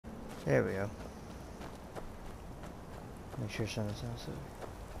There we go. Make sure something's not so.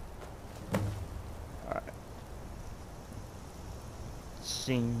 Alright.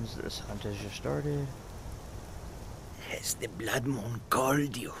 Seems this hunt has just started. Has the Blood Moon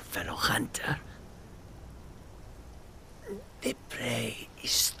called you, fellow hunter? The prey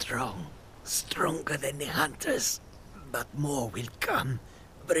is strong, stronger than the hunters, but more will come.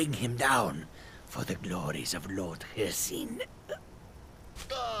 Bring him down for the glories of Lord Hircine.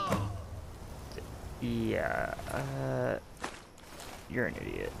 Yeah, you're an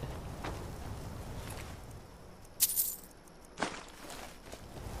idiot.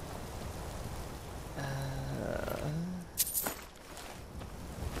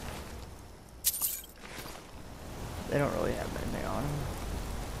 They don't really have anything on them.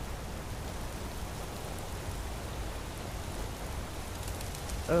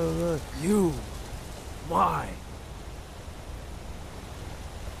 Oh, look. You? Why?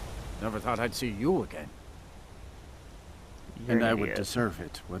 Never thought I'd see you again. You're And an I would idiot. deserve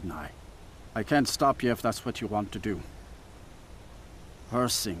it, wouldn't I? I can't stop you if that's what you want to do.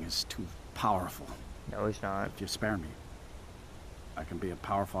 Hersing is too powerful. No, he's not. If you spare me, I can be a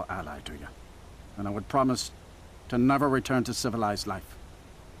powerful ally to you. And I would promise to never return to civilized life.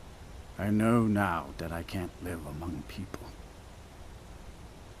 I know now that I can't live among people.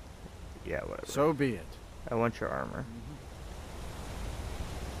 Yeah, whatever. So be it. I want your armor.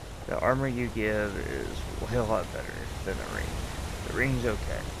 The armor you give is way a lot better than the ring. The ring's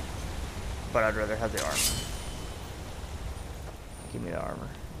okay, but I'd rather have the armor. Give me the armor.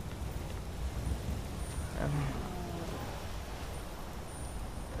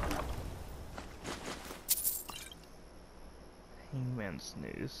 Hangman's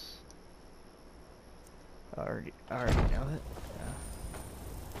Noose. I already know it. Yeah.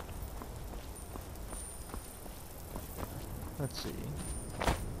 Let's see.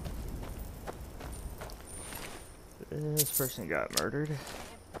 This person got murdered.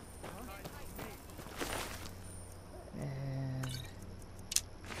 And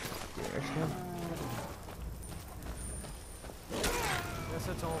there's him. Guess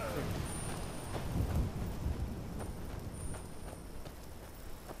it's all clear.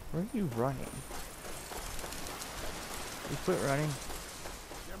 Where are you running? You quit running.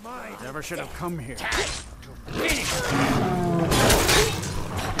 You're mine. Never should have come here. Finish!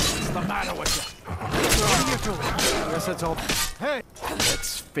 What's the matter with you? What are you doing? Guess it's all... Hey!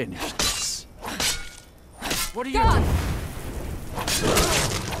 Let's finish this. What are you doing?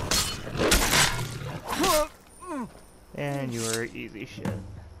 And you were easy shit.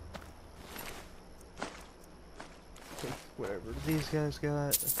 Take whatever these guys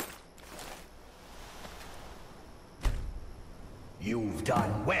got. You've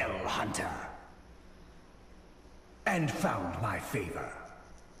done well, Hunter. And found my favor.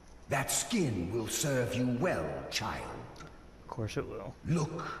 That skin will serve you well, child. Of course it will.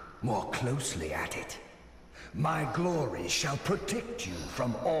 Look more closely at it. My glory shall protect you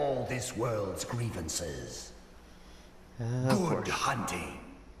from all this world's grievances. Good hunting.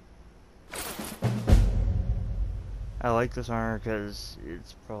 I like this armor because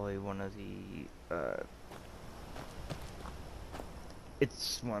it's probably one of the,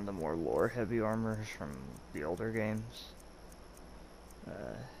 it's one of the more lore-heavy armors from the older games.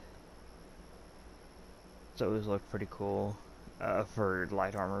 It's always looked pretty cool for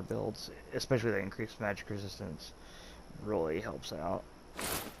light armor builds, especially the increased magic resistance. Really helps out.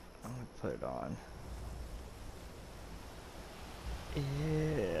 I'm gonna put it on.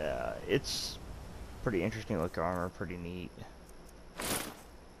 Yeah, it's pretty interesting looking armor, pretty neat.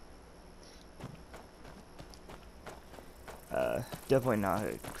 Definitely not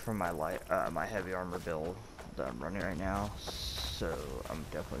from my light, my heavy armor build that I'm running right now, so I'm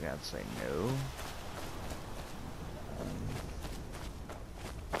definitely gonna have to say no.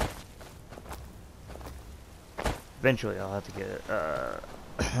 Eventually I'll have to get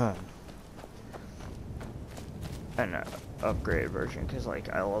an upgraded version, because like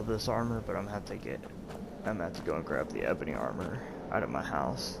I love this armor, but I'm gonna have to go and grab the ebony armor out of my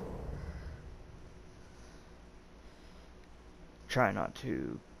house. Try not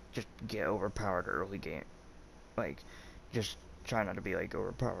to just get overpowered early game, like just try not to be like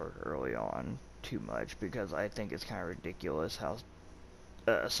overpowered early on too much, because I think it's kind of ridiculous how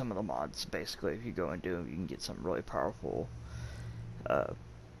some of the mods, basically, if you go and do them, you can get some really powerful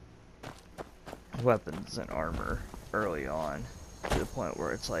weapons and armor early on, to the point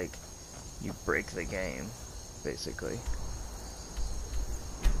where it's like you break the game, basically.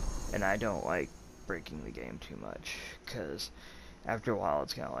 And I don't like breaking the game too much, because after a while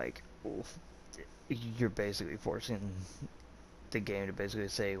it's kind of like, oof, you're basically forcing the game to basically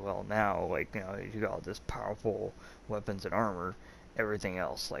say, well, now, like, you know, you got all this powerful weapons and armor, everything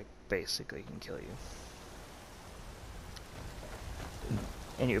else, like, basically can kill you.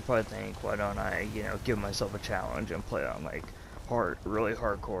 And you probably think, why don't I, you know, give myself a challenge and play on, like, really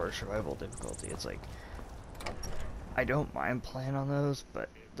hardcore survival difficulty? It's like, I don't mind playing on those, but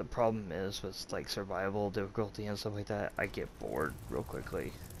the problem is with, like, survival difficulty and stuff like that, I get bored real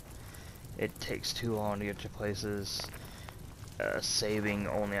quickly. It takes too long to get to places. Saving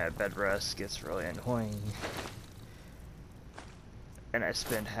only at bed rest gets really annoying. And I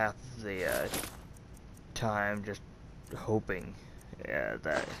spend half the time just hoping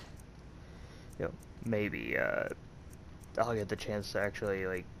that, you know, maybe I'll get the chance to actually,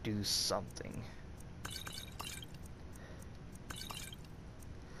 like, do something.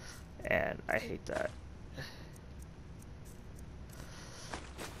 And I hate that.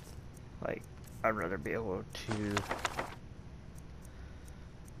 Like, I'd rather be able to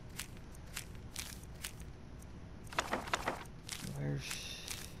let's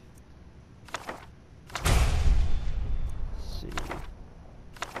see.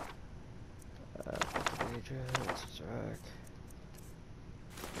 Put the page out, let's track.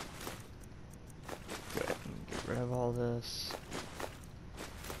 Go ahead and get rid of all this.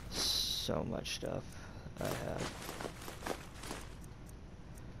 So much stuff I have.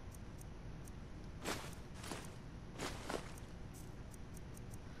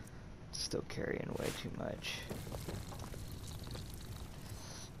 Still carrying way too much.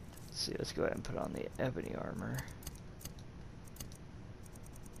 Let's see, let's go ahead and put on the ebony armor.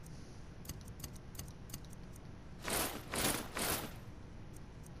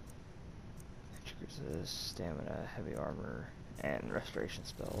 Triggers stamina, heavy armor, and restoration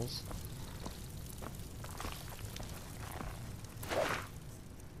spells.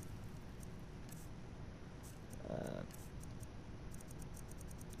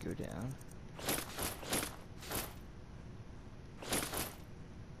 Go down.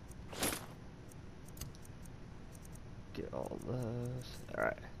 Get all those.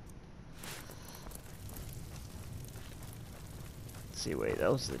 Alright. Let's see, wait,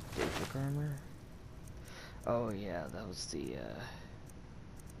 that was the basic armor? Oh yeah, that was the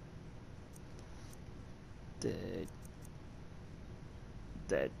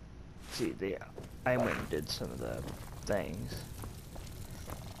I went and did some of the things.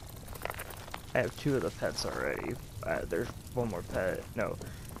 I have 2 of the pets already. There's one more pet. No,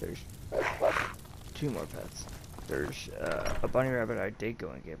 there's 2 more pets. There's a bunny rabbit I did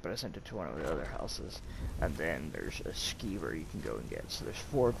go and get, but I sent it to one of the other houses. And then there's a skeever you can go and get. So there's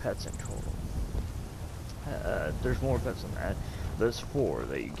 4 pets in total. There's more pets than that. There's 4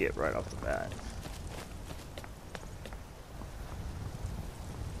 that you get right off the bat.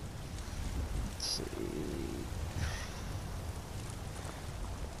 Let's see.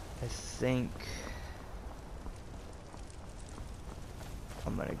 I think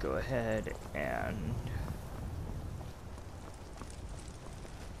I'm gonna go ahead and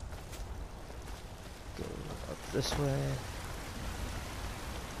go up this way.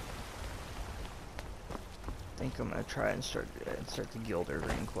 I think I'm gonna try and start the Gilder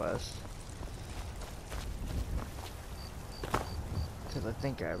Ring quest, because I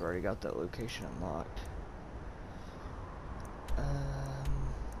think I've already got that location unlocked.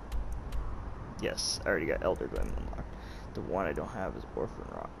 Yes, I already got Elder Glen unlocked. The one I don't have is Orphan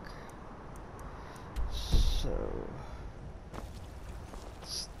Rock. So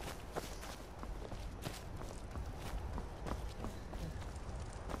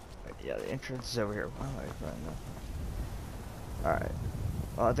yeah, the entrance is over here. Why am I running that? Alright.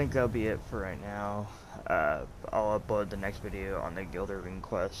 Well, I think that'll be it for right now. I'll upload the next video on the Gilder Ring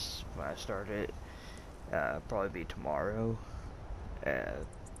quest when I start it. Probably be tomorrow.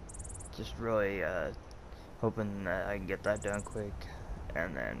 Just really hoping that I can get that done quick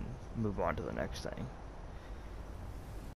and then move on to the next thing.